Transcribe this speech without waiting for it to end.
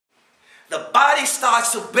the body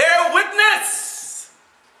starts to bear witness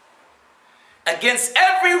against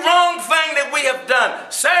every wrong thing that we have done,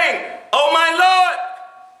 saying, "Oh my Lord,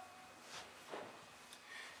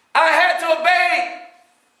 I had to obey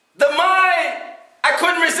the mind. I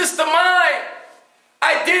couldn't resist the mind.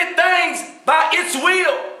 I did things by its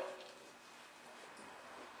will."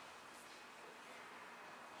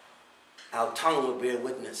 Our tongue will bear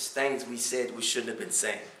witness, things we said we shouldn't have been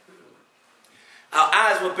saying. Our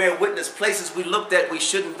eyes will bear witness, places we looked at we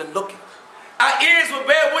shouldn't have been looking. Our ears will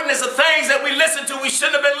bear witness of things that we listened to we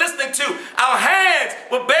shouldn't have been listening to. Our hands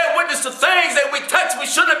will bear witness to things that we touched we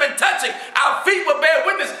shouldn't have been touching. Our feet will bear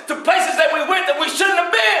witness to places that we went that we shouldn't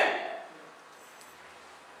have been.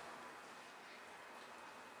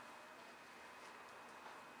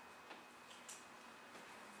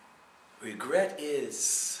 Regret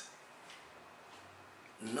is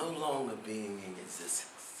no longer being in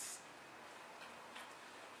existence,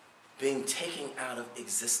 being taken out of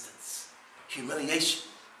existence. Humiliation.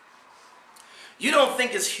 You don't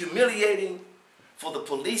think it's humiliating for the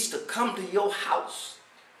police to come to your house,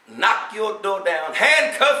 knock your door down,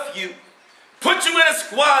 handcuff you, put you in a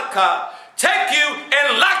squad car, take you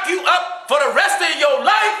and lock you up for the rest of your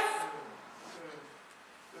life?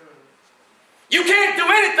 You can't do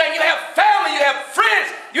anything. You have family, you have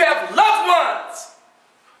friends, you have loved ones.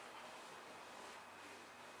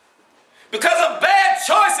 Because of bad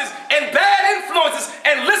choices and bad influences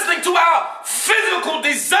and listening to our physical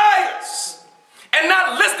desires and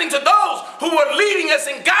not listening to those who are leading us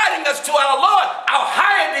and guiding us to our Lord, our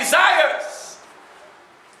higher desires.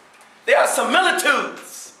 There are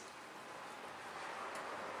similitudes.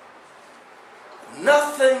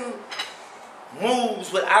 Nothing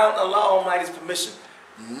moves without Allah Almighty's permission.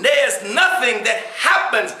 There's nothing that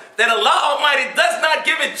happens that Allah Almighty does not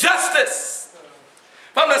give it justice.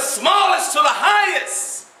 From the smallest to the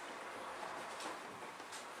highest.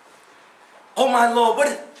 Oh my Lord,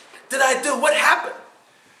 what did I do? What happened?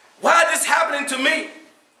 Why is this happening to me?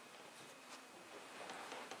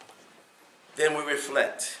 Then we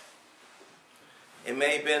reflect. It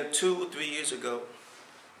may have been 2 or 3 years ago.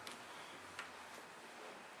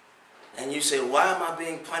 And you say, why am I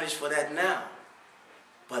being punished for that now?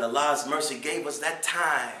 But Allah's mercy gave us that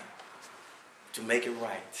time to make it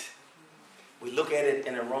right. We look at it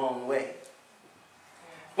in a wrong way.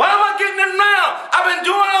 Why am I getting it now? I've been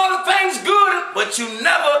doing all the things good, but you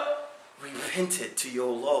never repented to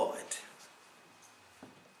your Lord.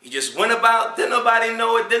 You just went about, didn't nobody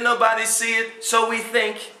know it, didn't nobody see it, so we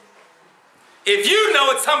think. If you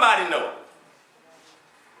know it, somebody know it.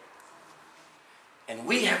 And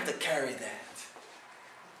we have to carry that.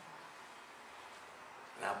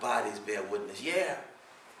 And our bodies bear witness. Yeah.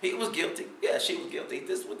 He was guilty. Yeah, she was guilty.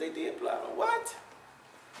 This is what they did. Blah, blah. What?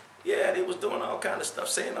 Yeah, they was doing all kind of stuff,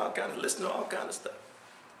 saying all kind of, listening to all kind of stuff.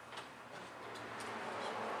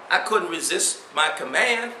 I couldn't resist my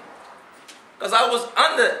command because I was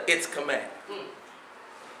under its command.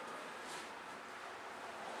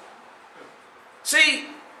 See,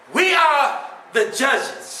 we are the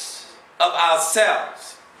judges of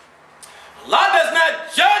ourselves. Allah does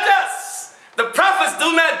not judge us. The prophets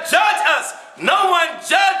do not judge us. No one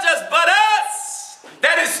judges us but us.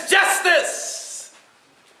 That is justice.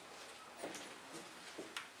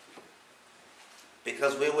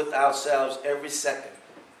 Because we're with ourselves every second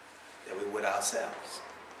that we're with ourselves.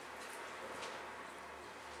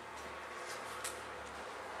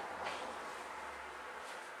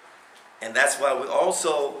 And that's why we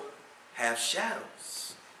also have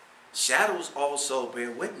shadows. Shadows also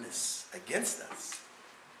bear witness against us.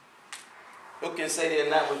 Who can say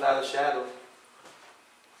they're not without a shadow?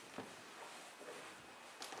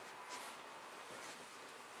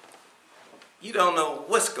 You don't know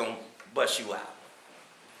what's going to bust you out.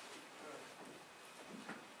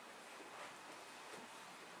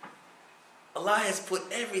 Allah has put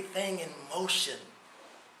everything in motion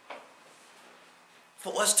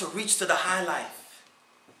for us to reach to the high life.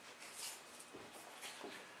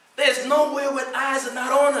 There's nowhere where eyes are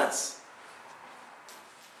not on us.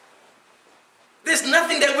 There's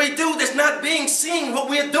nothing that we do that's not being seen what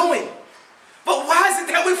we're doing. But why is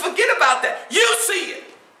it that we forget about that? You see it.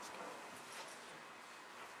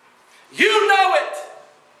 You know it.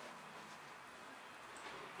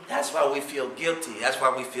 That's why we feel guilty. That's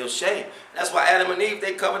why we feel shame. That's why Adam and Eve,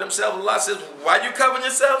 they covered themselves. Allah says, why are you covering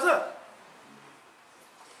yourselves up?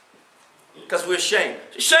 Because we're ashamed.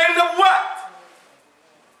 Ashamed of what?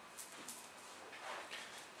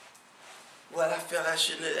 Well, I felt I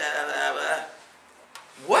shouldn't have.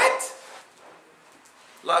 What?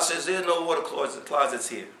 Allah says, there's no water closets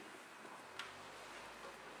here.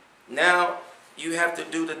 Now, You have to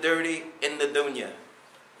do the dirty in the dunya.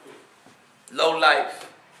 Low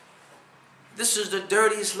life. This is the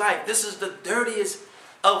dirtiest life. This is the dirtiest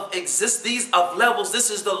of these of levels. This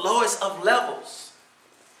is the lowest of levels.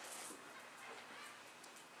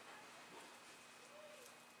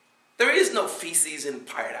 There is no feces in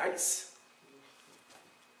paradise.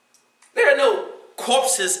 There are no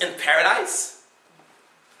corpses in paradise.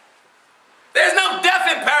 There's no death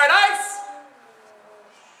in paradise.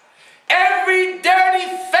 Every dirty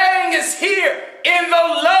thing is here in the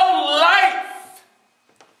low life.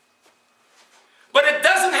 But it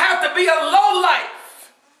doesn't have to be a low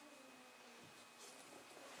life.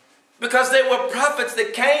 Because they were prophets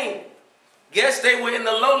that came. Yes, they were in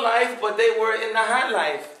the low life, but they were in the high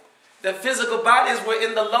life. Their physical bodies were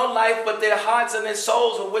in the low life, but their hearts and their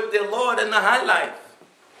souls were with their Lord in the high life.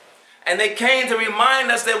 And they came to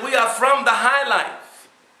remind us that we are from the high life.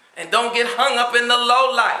 And don't get hung up in the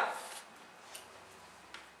low life.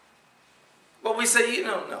 But we say, you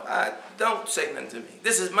know, no, don't say nothing to me.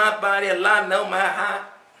 This is my body, Allah know my heart.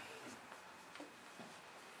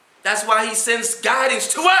 That's why he sends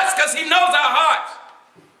guidance to us, because he knows our heart.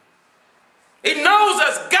 He knows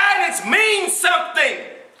us. Guidance means something.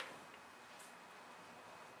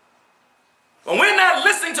 When we're not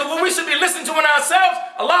listening to what we should be listening to in ourselves,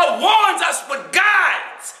 Allah warns us with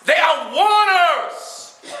guides. They are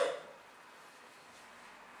warners.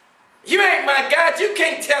 You ain't my guide. You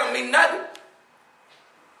can't tell me nothing.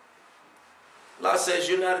 Allah says,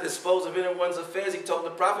 you're not at the disposal of anyone's affairs. He told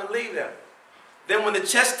the prophet, leave them. Then when the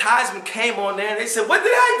chastisement came on there, they said, what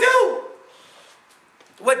did I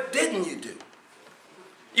do? What didn't you do?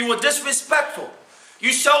 You were disrespectful.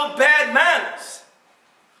 You showed bad manners.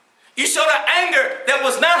 You showed an anger that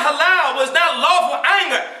was not halal, was not lawful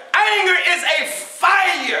anger. Anger is a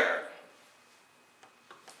fire.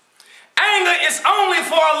 Anger is only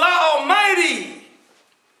for Allah Almighty.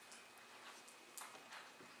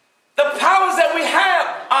 The powers that we have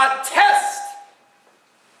are tests.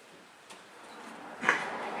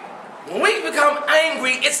 When we become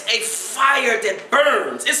angry, it's a fire that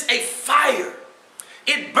burns. It's a fire.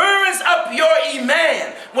 It burns up your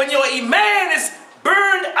iman. When your iman is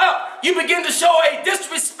burned up, you begin to show a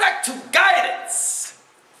disrespect to guidance.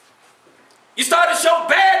 You start to show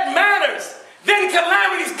bad manners. Then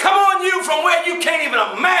calamities come on you from where you can't even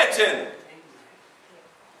imagine.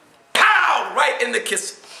 Pow! Right in the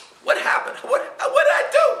kiss. What happened? What did I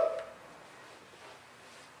do?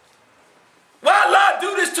 Why Allah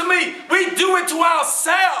do this to me? We do it to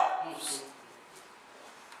ourselves.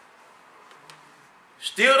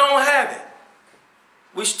 Still don't have it.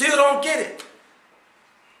 We still don't get it.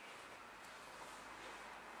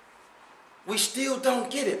 We still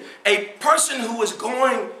don't get it. A person who is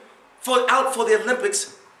going out for the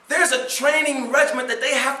Olympics, there's a training regimen that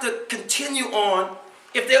they have to continue on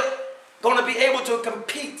if they're going to be able to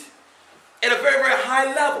compete at a very, very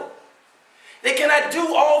high level. They cannot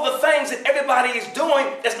do all the things that everybody is doing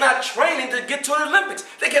that's not training to get to the Olympics.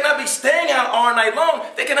 They cannot be staying out all night long.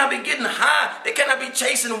 They cannot be getting high. They cannot be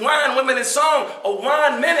chasing wine, women, and song, or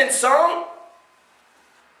wine, men, and song.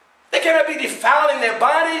 They cannot be defiling their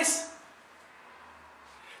bodies.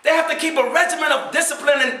 They have to keep a regimen of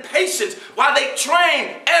discipline and patience while they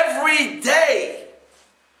train every day.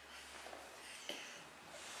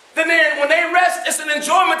 Then when they rest, it's an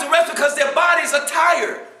enjoyment to rest because their bodies are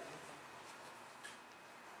tired.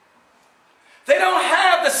 They don't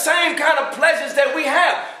have the same kind of pleasures that we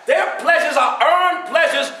have. Their pleasures are earned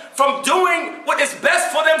pleasures from doing what is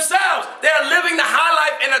best for themselves. They are living the high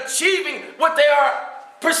life and achieving what they are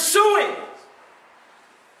pursuing.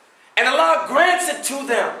 And Allah grants it to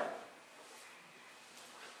them.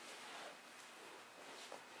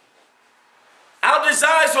 Our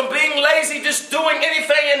desires from being lazy, just doing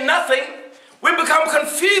anything and nothing, we become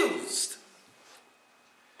confused.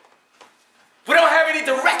 We don't have any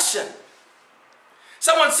direction.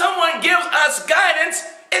 So when someone gives us guidance,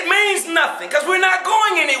 it means nothing because we're not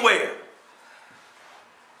going anywhere.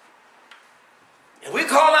 And we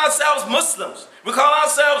call ourselves Muslims. We call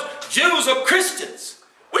ourselves Jews or Christians.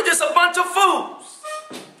 We're just a bunch of fools.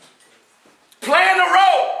 Playing a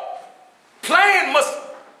role. Playing Muslim.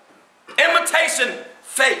 Imitation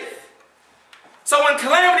faith. So when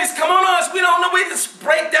calamities come on us, we don't know. We just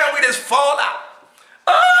break down. We just fall out.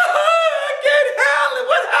 Oh, I can't handle it.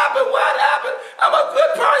 What happened? What happened? I'm a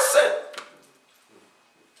good person.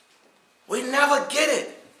 We never get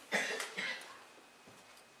it.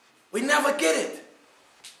 We never get it.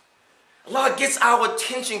 Allah gets our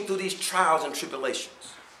attention through these trials and tribulations.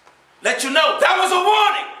 Let you know that was a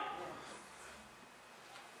warning.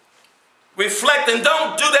 Reflect and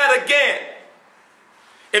don't do that again.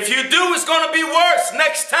 If you do, it's going to be worse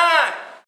next time.